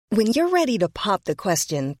When you're ready to pop the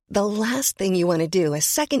question, the last thing you want to do is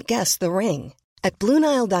second-guess the ring. At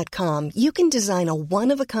BlueNile.com, you can design a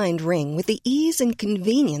one-of-a-kind ring with the ease and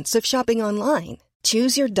convenience of shopping online.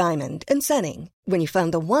 Choose your diamond and setting. When you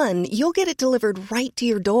find the one, you'll get it delivered right to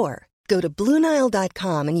your door. Go to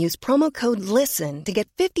BlueNile.com and use promo code LISTEN to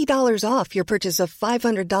get $50 off your purchase of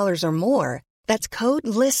 $500 or more. That's code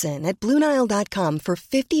LISTEN at BlueNile.com for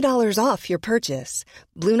 $50 off your purchase.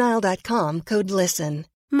 BlueNile.com, code LISTEN.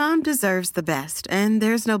 Mom deserves the best, and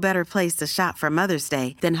there's no better place to shop for Mother's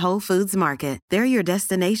Day than Whole Foods Market. They're your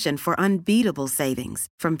destination for unbeatable savings,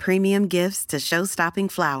 from premium gifts to show-stopping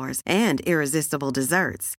flowers and irresistible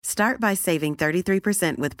desserts. Start by saving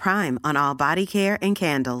 33% with Prime on all body care and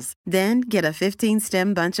candles. Then get a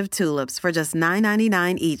 15-stem bunch of tulips for just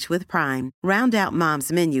 $9.99 each with Prime. Round out Mom's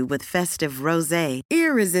menu with festive rosé,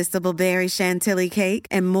 irresistible berry chantilly cake,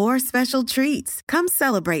 and more special treats. Come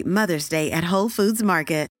celebrate Mother's Day at Whole Foods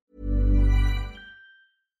Market.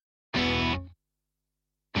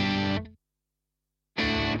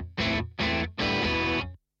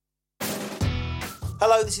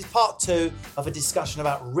 Hello, this is part 2 of a discussion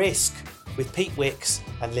about risk with Pete Wicks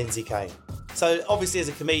and Lindsay Kane. So obviously as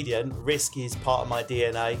a comedian, risk is part of my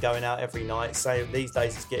DNA, going out every night. So these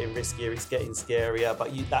days it's getting riskier, it's getting scarier,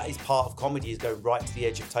 but that is part of comedy, is going right to the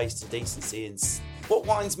edge of taste and decency. And what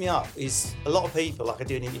winds me up is a lot of people, like I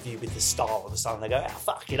do an interview with the Star or the Sun, they go,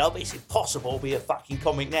 fucking hell, it's impossible to be a fucking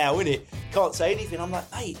comic now, isn't it? Can't say anything. I'm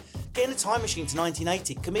like, mate, get in a time machine to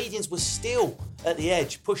 1980. Comedians were still at the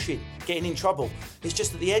edge, pushing, getting in trouble. It's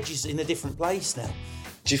just that the edge is in a different place now.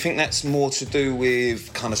 Do you think that's more to do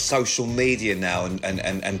with kind of social media now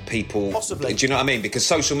and people? Possibly. Do you know what I mean? Because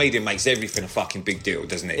social media makes everything a fucking big deal,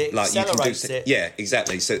 doesn't it? It accelerates it. Yeah,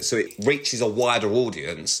 exactly. So it reaches a wider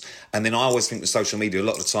audience. And then I always think with social media, a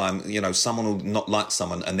lot of the time, you know, someone will not like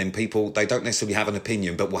someone, and then people, they don't necessarily have an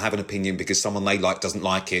opinion, but will have an opinion because someone they like doesn't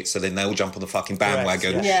like it. So then they'll jump on the fucking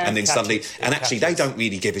bandwagon. Correct, yeah. And then suddenly, and actually they catches. don't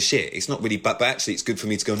really give a shit. It's not really, but actually it's good for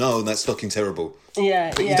me to go, no, that's fucking terrible.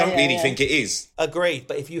 Yeah, but you don't really think it is. Agreed,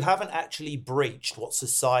 but if you haven't actually breached what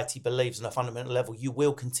society believes on a fundamental level, you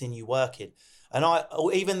will continue working. And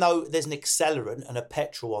even though there's an accelerant and a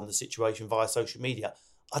petrol on the situation via social media,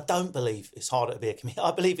 I don't believe it's harder to be a comedian.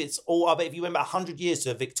 I believe it's all. I bet if you went back 100 years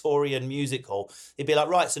to a Victorian music hall, it'd be like,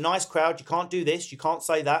 right, it's a nice crowd. You can't do this. You can't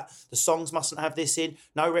say that. The songs mustn't have this in.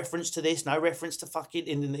 No reference to this. No reference to fucking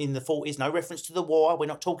in the 40s. No reference to the war. We're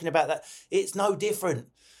not talking about that. It's no different.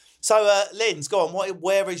 So, Linz, go on.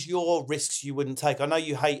 Where is your risks you wouldn't take? I know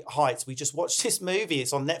you hate heights. We just watched this movie.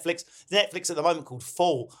 It's on Netflix. Netflix at the moment, called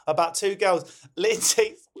Fall, about two girls.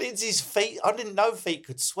 Lindsay's feet. I didn't know feet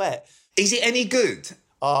could sweat. Is it any good?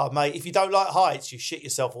 Oh, mate, if you don't like heights, you shit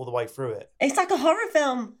yourself all the way through it. It's like a horror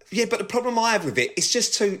film. Yeah, but the problem I have with it, it's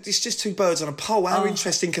just two birds on a pole. How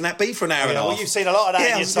interesting can that be for an hour and a half? Well, you've seen a lot of that.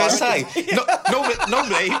 Yeah, I was going to say.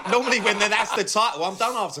 normally when that's the title, I'm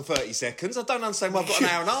done after 30 seconds. I don't understand why I've got an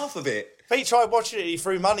hour and a half of it. Pete tried watching it. He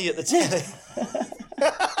threw money at the telly.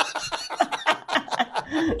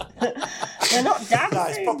 They're not dancing. No,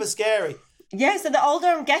 it's proper scary. Yeah, so the older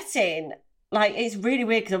I'm getting, like, it's really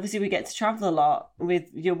weird because obviously we get to travel a lot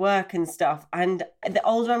with your work and stuff. And the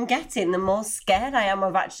older I'm getting, the more scared I am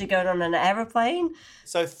of actually going on an aeroplane.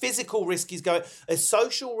 So physical risk is going... A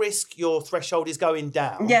social risk, your threshold is going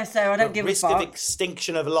down. Yeah, so I don't give a fuck. Risk of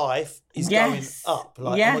extinction of life is going up.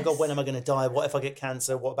 Like, oh my God, when am I going to die? What if I get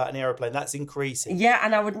cancer? What about an aeroplane? That's increasing. Yeah,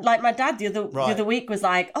 and I would... Like, my dad the other week was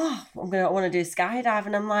like, oh, I want to do skydive.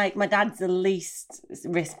 And I'm like, my dad's the least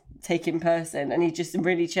risk-taking person. And he's just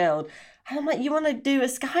really chilled. And I'm like, you want to do a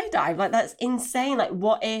skydive? Like, that's insane. Like,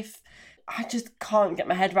 what if... I just can't get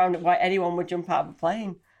my head around why anyone would jump out of a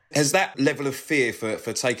plane. Has that level of fear for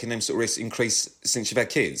taking them sort of risks increased since you've had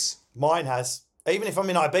kids? Mine has. Even if I'm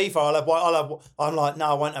in Ibiza, I'm like, no,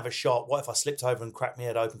 I won't have a shot. What if I slipped over and cracked my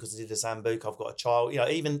head open because I did a Sambuca? I've got a child. You know,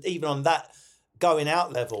 even on that going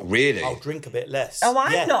out level, really, I'll drink a bit less. Oh,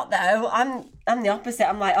 I'm not though. I'm the opposite.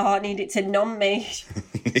 I'm like, I need it to numb me.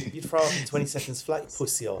 You'd throw up in 20 seconds flat,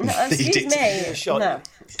 pussy on. No, excuse me. A shot. No.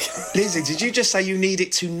 Lizzie, did you just say you need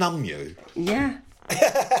it to numb you? Yeah.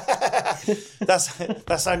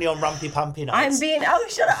 that's only on rumpy pumpy nights.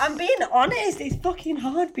 Shut up. I'm being honest. It's fucking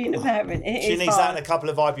hard being a parent. She needs that and a couple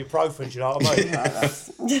of ibuprofen, you know what I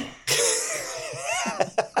mean?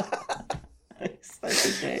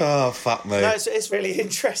 Oh, fuck me. No, it's really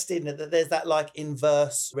interesting that there's that like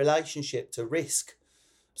inverse relationship to risk.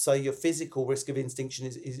 So your physical risk of extinction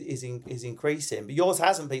is increasing, but yours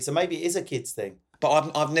hasn't been. So maybe it is a kid's thing.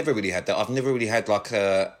 But I've never really had that. I've never really had like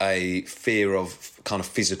a fear of kind of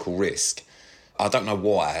physical risk. I don't know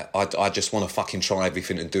why. I just want to fucking try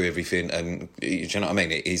everything and do everything, and do you know what I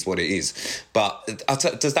mean? It is what it is. But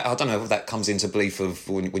does that? I don't know if that comes into belief of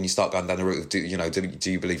when you start going down the route of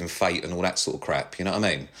do you believe in fate and all that sort of crap? You know what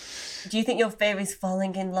I mean? Do you think your fear is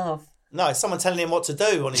falling in love? No, it's someone telling him what to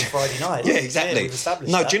do on his Friday night. Yeah, exactly.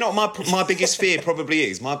 No, do you know what my biggest fear probably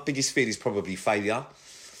is? My biggest fear is probably failure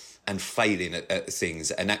and failing at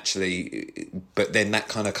things, and actually, but then that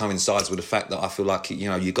kind of coincides with the fact that I feel like, you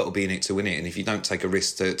know, you've got to be in it to win it, and if you don't take a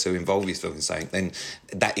risk to involve yourself in something, then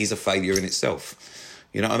that is a failure in itself.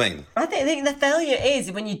 You know what I mean? I think the failure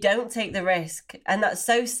is when you don't take the risk, and that's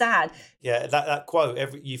so sad. Yeah, that quote,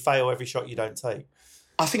 you fail every shot you don't take.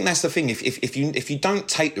 I think that's the thing. If you don't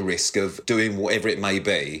take the risk of doing whatever it may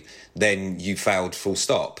be, then you failed full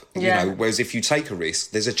stop. Yeah. You know, whereas if you take a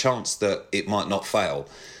risk, there's a chance that it might not fail.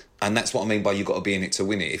 And that's what I mean by you've got to be in it to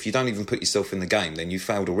win it. If you don't even put yourself in the game, then you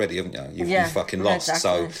failed already, haven't you? You've fucking lost.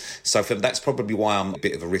 Exactly. So that's probably why I'm a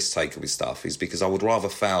bit of a risk taker with stuff, is because I would rather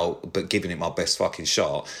fail but giving it my best fucking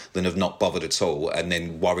shot than have not bothered at all and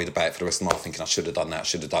then worried about it for the rest of my life, thinking I should have done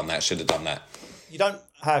that. You don't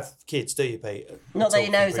have kids, do you, Pete? Not that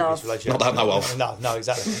you know of. Not that I know of. No,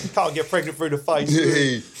 exactly. You can't get pregnant through the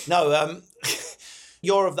face. No,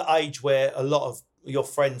 you're of the age where a lot of your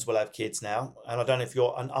friends will have kids now, and I don't know if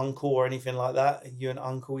you're an uncle or anything like that. Are you an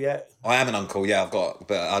uncle yet? I am an uncle, yeah,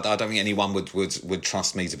 but I don't think anyone would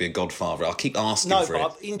trust me to be a godfather. I keep asking for it. No,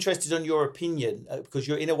 but I'm interested in your opinion, because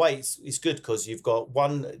you're, in a way, it's good because you've got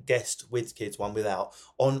one guest with kids, one without,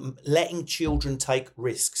 on letting children take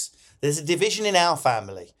risks. There's a division in our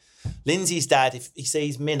family. Lindsay's dad, if he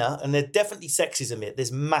sees Minna, and there's definitely sexism here.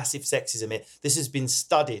 There's massive sexism here. This has been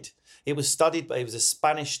studied. It was studied, but it was a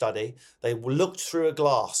Spanish study. They looked through a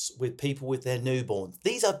glass with people with their newborns.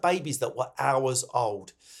 These are babies that were hours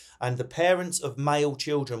old. And the parents of male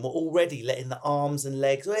children were already letting the arms and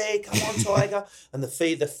legs, hey, come on, tiger. And the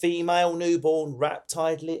female newborn, wrapped,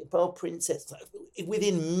 tied, little princess.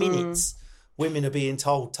 Within minutes, women are being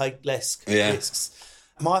told, take less risks.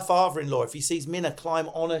 My father-in-law, if he sees Minna climb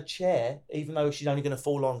on a chair, even though she's only going to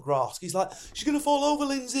fall on grass, he's like, she's going to fall over,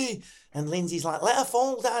 Lindsay. And Lindsay's like, let her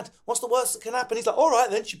fall, Dad. What's the worst that can happen? He's like, all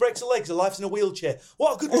right, then. She breaks her legs. Her life's in a wheelchair.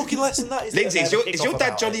 What a good fucking lesson that is. Lindsay, is your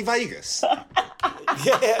dad Johnny Vegas?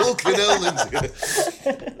 Yeah. Fucking hell,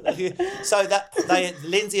 Lindsay. So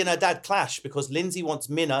Lindsay and her dad clash because Lindsay wants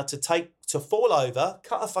Minna to fall over,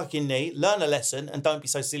 cut her fucking knee, learn a lesson, and don't be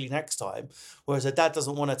so silly next time. Whereas her dad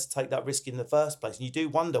doesn't want her to take that risk in the first place. And you do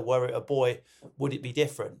wonder, were it a boy, would it be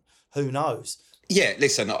different? Who knows? Yeah,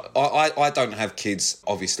 listen, I don't have kids,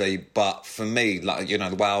 obviously, but for me, like, you know,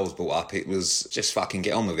 the way I was brought up, it was just fucking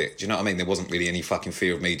get on with it. Do you know what I mean? There wasn't really any fucking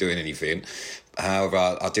fear of me doing anything. However,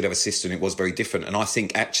 I did have a sister and it was very different. And I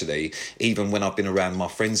think actually, even when I've been around my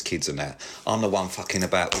friends' kids and that, I'm the one fucking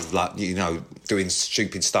about with, like, you know, doing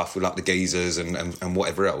stupid stuff with like the geezers and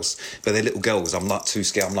whatever else. But they're little girls, I'm like too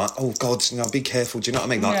scared. I'm like, oh God, you know, be careful. Do you know what I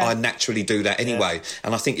mean? Like, I naturally do that anyway. Yeah.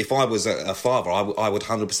 And I think if I was a father, I would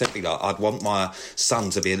 100% be like, I'd want my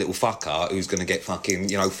son to be a little fucker who's going to get fucking,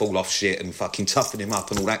 you know, fall off shit and fucking toughen him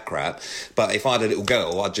up and all that crap. But if I had a little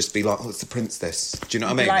girl, I'd just be like, oh, it's the princess. Do you know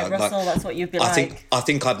what I mean? Like Russell, that's what you'd be like. I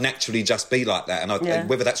think I'd naturally just be like that, and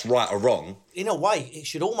whether that's right or wrong. In a way, it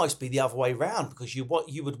should almost be the other way round, because you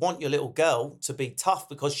would want your little girl to be tough,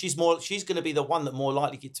 because she's going to be the one that more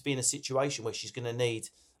likely to be in a situation where she's going to need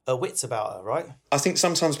her wits about her, right? I think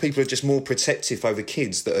sometimes people are just more protective over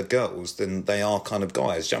kids that are girls than they are kind of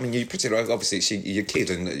guys. I mean, you obviously it's your kid,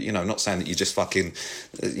 and, you know, not saying that you just fucking,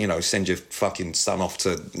 you know, send your fucking son off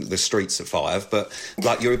to the streets at 5, but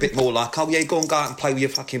like you're a bit more like, oh yeah, go out and play with your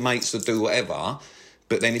fucking mates or do whatever.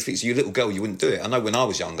 But then if it's your little girl, you wouldn't do it. I know when I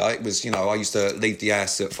was younger, it was, you know, I used to leave the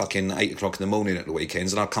house at fucking 8 o'clock in the morning at the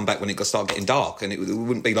weekends, and I'd come back when it started getting dark, and it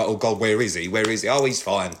wouldn't be like, oh God, where is he? Where is he? Oh, he's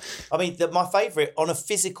fine. I mean, my favourite, on a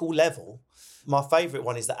physical level, my favourite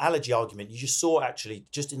one is the allergy argument. You just saw, actually,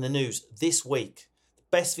 just in the news this week, the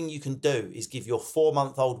best thing you can do is give your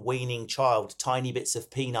 4-month-old weaning child tiny bits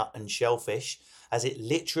of peanut and shellfish, as it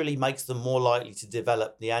literally makes them more likely to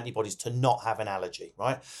develop the antibodies to not have an allergy,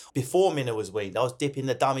 right? Before Minna was weaned, I was dipping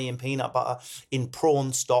the dummy in peanut butter, in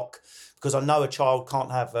prawn stock, because I know a child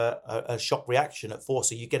can't have a shock reaction at 4,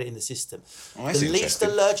 so you get it in the system. Oh, the least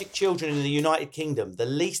allergic children in the United Kingdom, the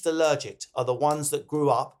least allergic are the ones that grew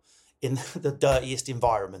up in the dirtiest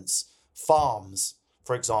environments. Farms,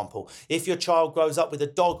 for example. If your child grows up with a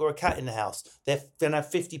dog or a cat in the house, they're going to have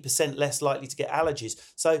 50% less likely to get allergies.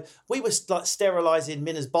 So we were like sterilising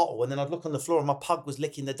Minna's bottle, and then I'd look on the floor and my pug was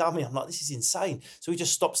licking the dummy. I'm like, this is insane. So we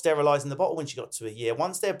just stopped sterilising the bottle when she got to a year.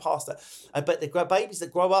 Once they're past that, but the babies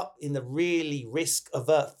that grow up in the really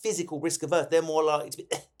physical risk averse, they're more likely to be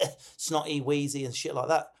snotty, wheezy and shit like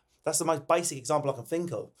that. That's the most basic example I can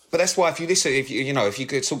think of. But that's why if you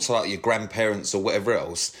could talk to like your grandparents or whatever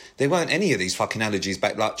else, there weren't any of these fucking allergies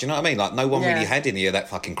back. Like, do you know what I mean? Like, no one really had any of that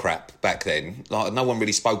fucking crap back then. Like, no one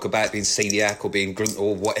really spoke about being celiac or being gluten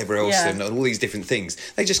or whatever else and all these different things.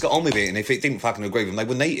 They just got on with it, and if it didn't fucking agree with them, they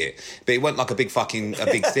wouldn't eat it. But it wasn't like a big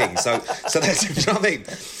thing. So that's, you know what I mean?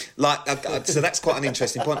 Like, so that's quite an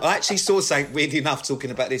interesting point. I actually saw something weird enough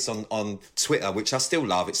talking about this on Twitter, which I still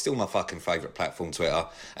love. It's still my fucking favourite platform, Twitter.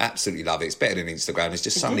 Absolutely love it. It's better than Instagram. It's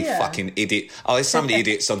just so many fucking idiot. Oh, there's so many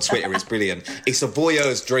idiots on Twitter. It's brilliant. It's a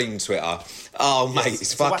voyeur's dream, Twitter. Oh, mate,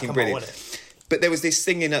 it's fucking brilliant. But there was this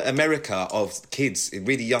thing in America of kids,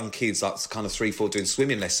 really young kids, like kind of 3, 4, doing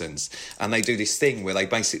swimming lessons, and they do this thing where they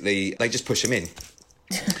just push them in.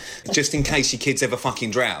 Just in case your kids ever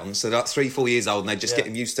fucking drown. So they're like 3, 4 years old and they just get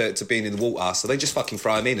them used to being in the water. So they just fucking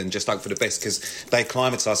throw them in and just hope for the best because they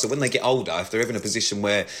acclimatise. So when they get older, if they're ever in a position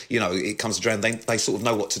where, you know, it comes to drown, they sort of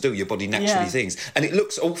know what to do. Your body naturally thinks. And it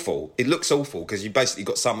looks awful. It looks awful because you basically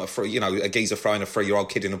got a geezer throwing a 3-year-old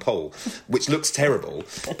kid in a pool, which looks terrible.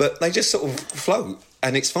 But they just sort of float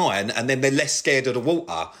and it's fine. And then they're less scared of the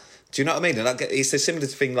water. Do you know what I mean? And it's a similar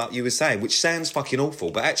thing like you were saying, which sounds fucking awful,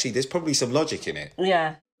 but actually there's probably some logic in it.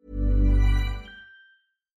 Yeah.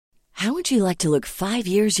 How would you like to look 5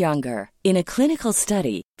 years younger? In a clinical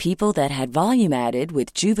study, people that had volume added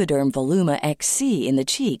with Juvederm Voluma XC in the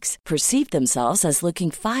cheeks perceived themselves as looking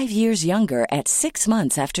 5 years younger at 6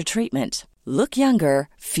 months after treatment. Look younger,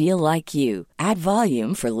 feel like you. Add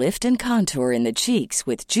volume for lift and contour in the cheeks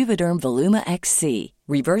with Juvederm Voluma XC.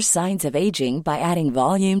 Reverse signs of aging by adding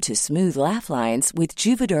volume to smooth laugh lines with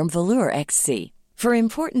Juvederm Volure XC. For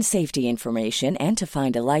important safety information and to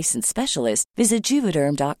find a licensed specialist, visit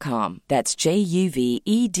Juvederm.com. That's JUVEDERM.com.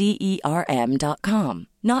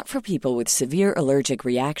 Not for people with severe allergic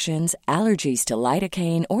reactions, allergies to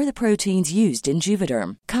lidocaine, or the proteins used in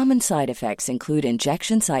Juvederm. Common side effects include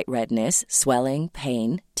injection site redness, swelling,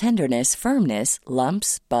 pain, tenderness, firmness,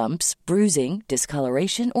 lumps, bumps, bruising,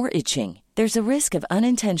 discoloration, or itching. There's a risk of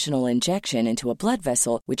unintentional injection into a blood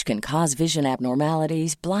vessel, which can cause vision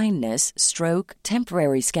abnormalities, blindness, stroke,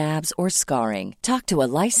 temporary scabs, or scarring. Talk to a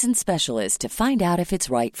licensed specialist to find out if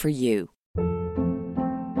it's right for you.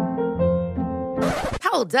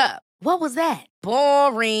 Hold up. What was that?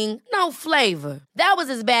 Boring. No flavor. That was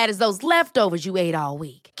as bad as those leftovers you ate all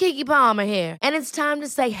week. Keke Palmer here, and it's time to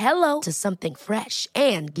say hello to something fresh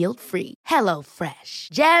and guilt-free. Hello Fresh.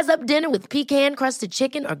 Jazz up dinner with pecan-crusted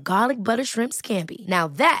chicken or garlic butter shrimp scampi. Now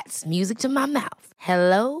that's music to my mouth.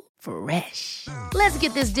 Hello Fresh. Let's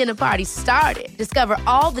get this dinner party started. Discover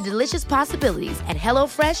all the delicious possibilities at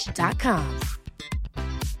HelloFresh.com.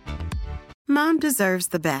 Mom deserves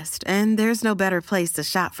the best, and there's no better place to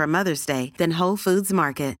shop for Mother's Day than Whole Foods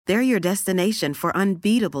Market. They're your destination for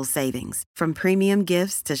unbeatable savings, from premium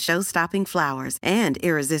gifts to show-stopping flowers and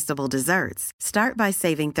irresistible desserts. Start by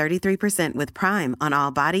saving 33% with Prime on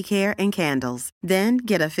all body care and candles. Then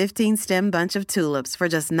get a 15-stem bunch of tulips for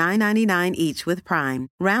just $9.99 each with Prime.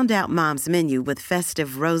 Round out Mom's menu with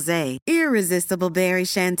festive rosé, irresistible berry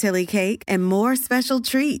chantilly cake, and more special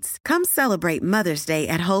treats. Come celebrate Mother's Day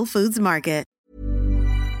at Whole Foods Market.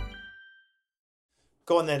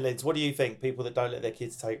 Go on then, Lids. What do you think? People that don't let their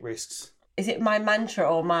kids take risks. Is it my mantra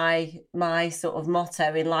or my sort of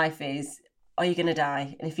motto in life is, are you going to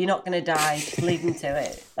die? And if you're not going to die, leave them to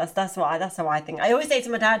it. That's how I think. I always say to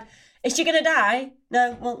my dad, is she going to die?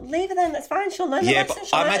 No, well, leave her then. That's fine. She'll learn the lesson.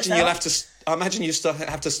 But I imagine I imagine you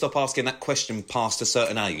have to stop asking that question past a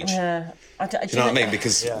certain age. Yeah. Do you know what I mean?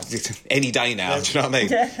 Because any day now, do you know what I mean?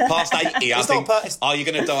 Past 80, I think, are you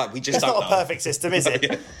going to die? We just don't know. It's not a perfect system, is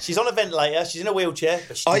it? She's on a ventilator, she's in a wheelchair,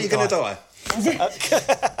 but she didn't die. Are you going to die?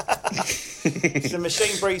 The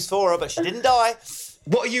machine breathes for her, but she didn't die.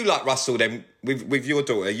 What are you like, Russell, then, with your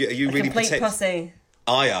daughter? Are you really complete pussy.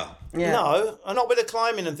 Are you? Yeah. No, I'm not with the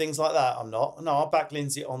climbing and things like that. I'm not. No, I back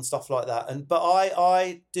Lindsay on stuff like that. But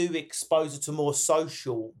I do expose her to more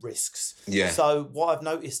social risks. Yeah. So what I've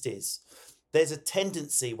noticed is there's a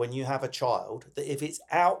tendency when you have a child that if it's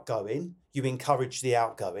outgoing, you encourage the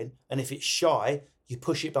outgoing. And if it's shy, you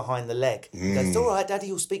push it behind the leg. It's all right, Daddy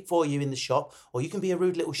will speak for you in the shop. Or you can be a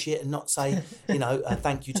rude little shit and not say,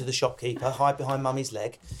 thank you to the shopkeeper, hide behind Mummy's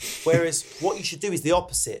leg. Whereas what you should do is the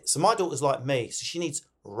opposite. So my daughter's like me. So she needs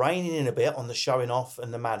reining in a bit on the showing off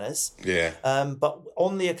and the manners. Yeah. But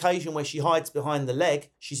on the occasion where she hides behind the leg,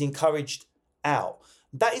 she's encouraged out.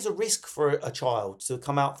 That is a risk for a child to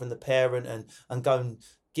come out from the parent and go and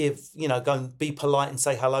go and be polite and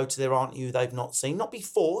say hello to their auntie who they've not seen. Not be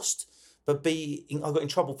forced, but I got in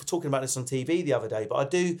trouble for talking about this on TV the other day, but I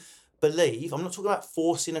do believe, I'm not talking about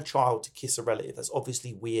forcing a child to kiss a relative. That's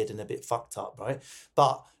obviously weird and a bit fucked up, right?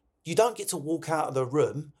 But you don't get to walk out of the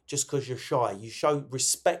room just because you're shy. You show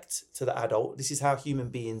respect to the adult. This is how human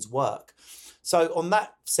beings work. So on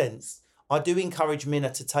that sense, I do encourage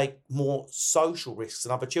Minna to take more social risks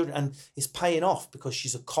than other children. And it's paying off because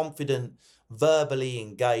she's a confident, verbally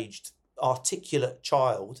engaged, articulate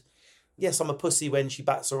child. Yes, I'm a pussy when she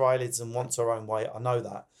bats her eyelids and wants her own way. I know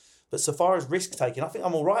that. But so far as risk taking, I think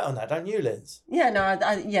I'm all right on that, don't you, Linz? Yeah, no,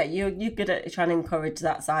 you're good at trying to encourage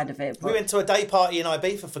that side of it. But... We went to a day party in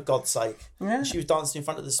Ibiza, for God's sake. Yeah. She was dancing in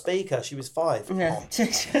front of the speaker. She was 5. Yeah.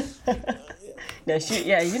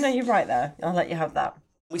 No, you're right there. I'll let you have that.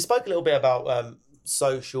 We spoke a little bit about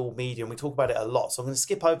social media and we talk about it a lot. So I'm going to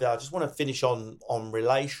skip over that. I just want to finish on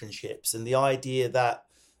relationships and the idea that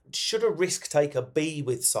should a risk taker be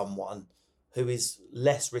with someone who is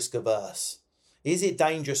less risk averse? Is it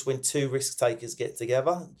dangerous when 2 risk takers get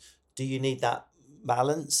together? Do you need that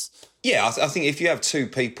balance? Yeah, I think if you have 2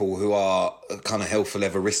 people who are kind of hell for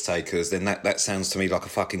leather risk takers, then that sounds to me like a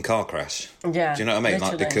fucking car crash. Yeah. Do you know what I mean?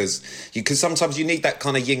 Literally. Like because sometimes you need that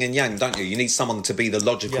kind of yin and yang, don't you? You need someone to be the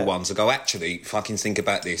logical one to go, actually, fucking think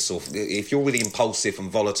about this. Or if you're really impulsive and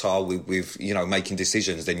volatile with making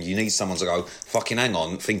decisions, then you need someone to go, fucking hang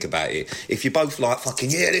on, think about it. If you're both like, fucking,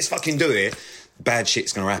 yeah, let's fucking do it, bad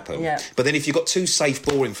shit's going to happen. Yeah. But then if you've got 2 safe,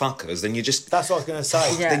 boring fuckers, then you just... That's what I was going to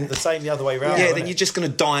say. Yeah. The same the other way around. Yeah, then you're just going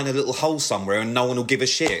to die in a little hole somewhere and no one will give a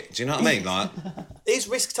shit. Do you know what I mean? Like, is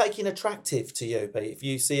risk-taking attractive to you, Pete? If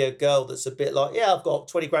you see a girl that's a bit like, yeah, I've got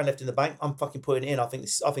 20 grand left in the bank, I'm fucking putting it in, I think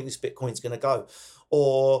this Bitcoin's going to go.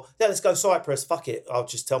 Or, yeah, let's go Cyprus, fuck it, I'll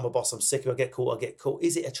just tell my boss I'm sick, if I get caught, I'll get caught.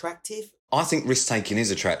 Is it attractive? I think risk-taking is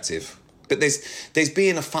attractive. But there's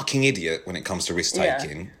being a fucking idiot when it comes to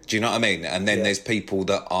risk-taking. Yeah. Do you know what I mean? And then there's people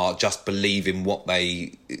that are just believe in what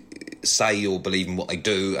they say or believe in what they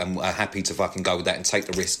do and are happy to fucking go with that and take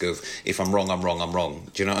the risk of, if I'm wrong, I'm wrong, I'm wrong.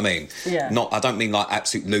 Do you know what I mean? Yeah. I don't mean like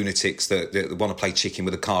absolute lunatics that want to play chicken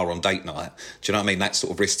with a car on date night. Do you know what I mean? That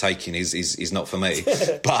sort of risk-taking is not for me.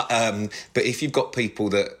 But if you've got people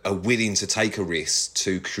that are willing to take a risk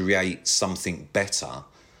to create something better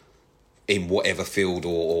in whatever field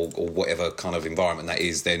or whatever kind of environment that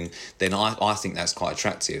is, then I think that's quite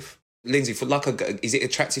attractive. Lindsay, is it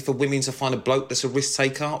attractive for women to find a bloke that's a risk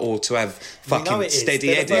taker or to have fucking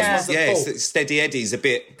steady eddies? Yeah, steady eddies a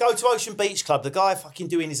bit. Go to Ocean Beach Club. The guy fucking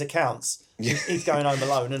doing his accounts. He's going home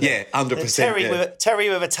alone, isn't he? Yeah, 100%. Terry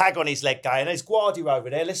with a tag on his leg going, there's Guardi over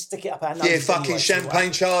there. Let's stick it up our nose. Yeah, fucking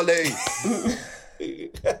Champagne Charlie.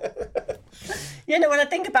 When I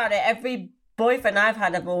think about it, every boyfriend I've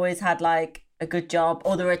had have always had like a good job,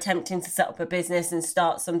 or they're attempting to set up a business and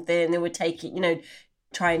start something. They would take it,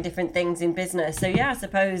 trying different things in business. So yeah, I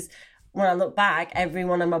suppose when I look back, every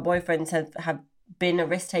one of my boyfriends have been a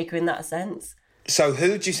risk taker in that sense. So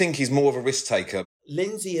who do you think is more of a risk taker?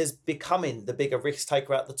 Lindsay has becoming the bigger risk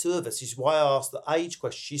taker out of the 2 of us. This is why I asked the age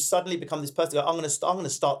question. She's suddenly become this person. I'm going to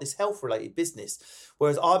start this health related business,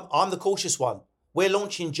 whereas I'm the cautious one. We're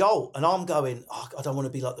launching Jolt and I'm going, I don't want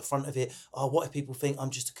to be like the front of it. Oh, what if people think I'm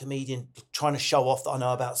just a comedian trying to show off that I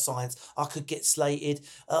know about science? I could get slated.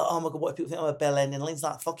 Oh my God, what if people think I'm a bell end? And Lynn's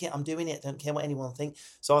like, fuck it, I'm doing it. Don't care what anyone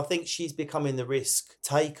thinks. So I think she's becoming the risk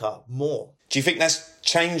taker more. Do you think that's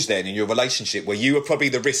changed then in your relationship where you were probably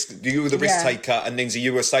the risk taker and Lindsay,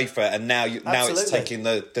 you were safer and now it's taking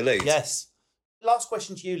the lead? Yes. Last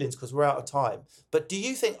question to you, Linz, because we're out of time. But do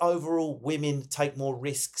you think overall women take more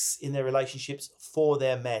risks in their relationships for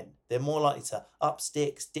their men? They're more likely to up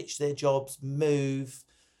sticks, ditch their jobs, move,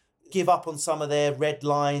 give up on some of their red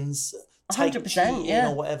lines, take 100%, cheating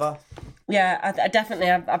or whatever? Yeah, I definitely.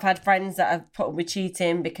 I've had friends that have put up with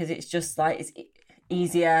cheating because it's just like it's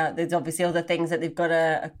easier. There's obviously other things that they've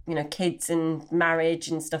got kids and marriage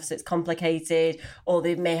and stuff, so it's complicated. Or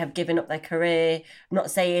they may have given up their career. I'm not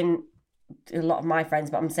saying a lot of my friends,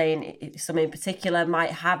 but I'm saying some in particular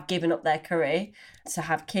might have given up their career to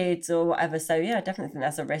have kids or whatever. So yeah, I definitely think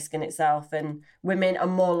that's a risk in itself, and women are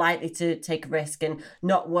more likely to take a risk and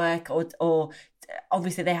not work or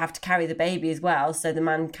obviously they have to carry the baby as well, so the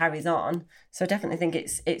man carries on. So I definitely think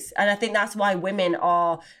it's and I think that's why women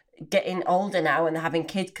are getting older now and they're having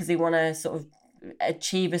kids, because they want to sort of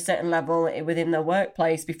achieve a certain level within their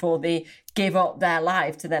workplace before they give up their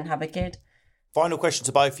life to then have a kid. Final question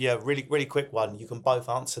to both of you, really, really quick one. You can both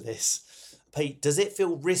answer this. Pete, does it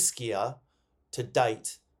feel riskier to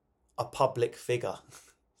date a public figure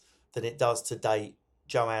than it does to date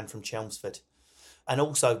Joanne from Chelmsford? And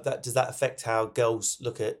also, does that affect how girls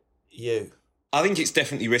look at you? I think it's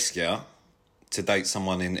definitely riskier to date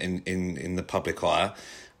someone in the public eye,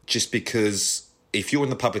 just because if you're in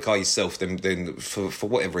the public eye yourself, then for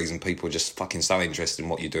whatever reason, people are just fucking so interested in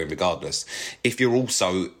what you're doing regardless. If you're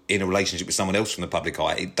also in a relationship with someone else from the public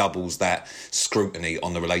eye, it doubles that scrutiny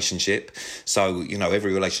on the relationship. So, you know,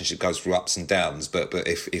 every relationship goes through ups and downs, but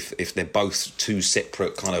if they're both two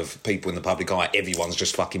separate kind of people in the public eye, everyone's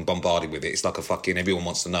just fucking bombarded with it. It's like everyone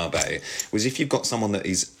wants to know about it. Whereas if you've got someone that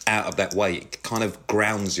is out of that way, it kind of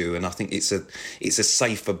grounds you, and I think it's a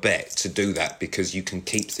safer bet to do that, because you can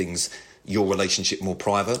keep your relationship more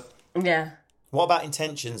private. Yeah. What about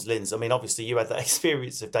intentions, Linz? I mean, obviously you had that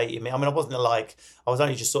experience of dating me. I mean, I was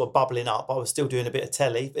only just sort of bubbling up. I was still doing a bit of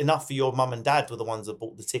telly. Enough for your mum and dad were the ones that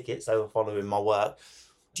bought the tickets. They were following my work.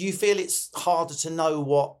 Do you feel it's harder to know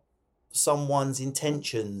what someone's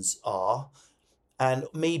intentions are? And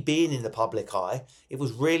me being in the public eye, it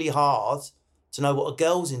was really hard to know what a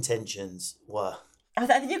girl's intentions were. I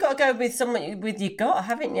think you've got to go with someone with your gut,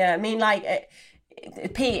 haven't you? I mean, like...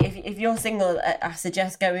 Pete, if you're single, I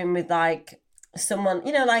suggest going with like someone,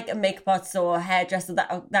 you know, like a makeup artist or a hairdresser,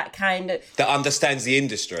 that kind of... That understands the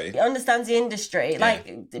industry. Understands the industry. Yeah.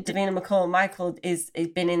 Like Davina McCall, Michael is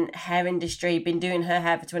been in hair industry, been doing her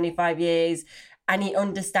hair for 25 years, and he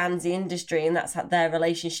understands the industry, and that's how their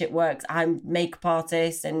relationship works. I'm makeup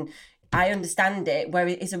artist and I understand it, where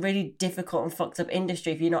it's a really difficult and fucked up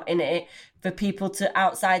industry if you're not in it, for people to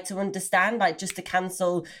outside to understand, like just to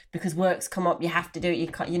cancel because work's come up, you have to do it. You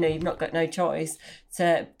can't, you know, you've not got no choice.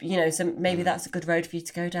 So, you know, so maybe that's a good road for you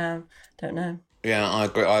to go down. Don't know. Yeah,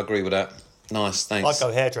 I agree with that. Nice, thanks. I'd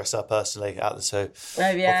go hairdresser personally, out of the two. Oh,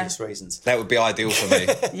 yeah. Obvious reasons. That would be ideal for me.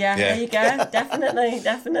 Yeah, there you go.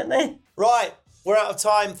 Definitely. Right. We're out of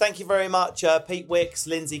time. Thank you very much, Pete Wicks,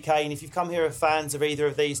 Lindsay Kane. If you've come here as fans of either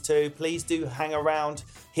of these two, please do hang around,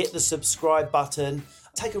 hit the subscribe button,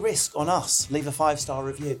 take a risk on us, leave a 5-star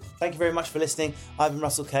review. Thank you very much for listening. I've been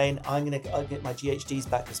Russell Kane. I'm going to get my GHDs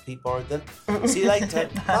back because Pete borrowed them. See you later.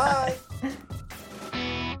 Bye.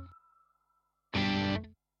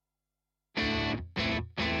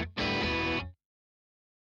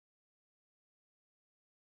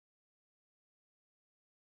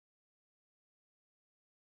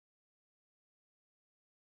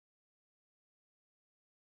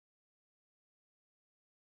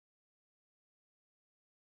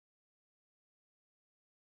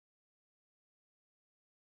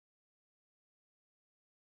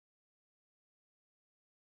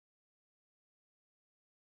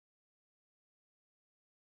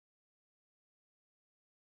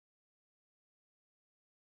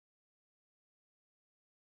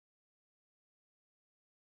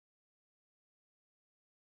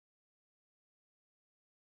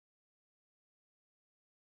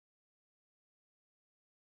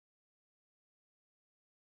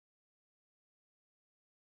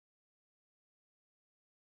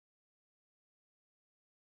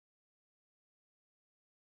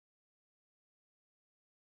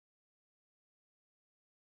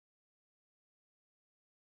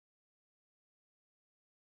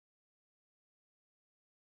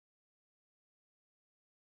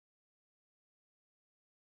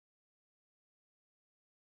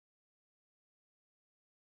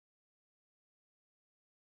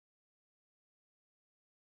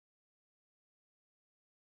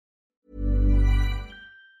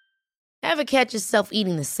 Ever catch yourself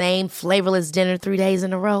eating the same flavorless dinner 3 days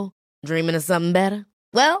in a row? Dreaming of something better?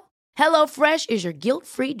 Well, HelloFresh is your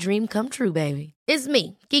guilt-free dream come true, baby. It's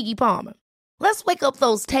me, Keke Palmer. Let's wake up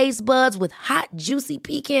those taste buds with hot, juicy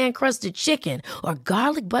pecan-crusted chicken or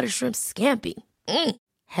garlic butter shrimp scampi.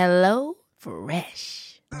 Hello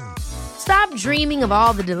Fresh. Stop dreaming of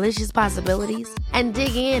all the delicious possibilities and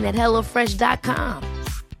dig in at HelloFresh.com.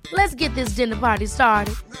 Let's get this dinner party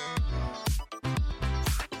started.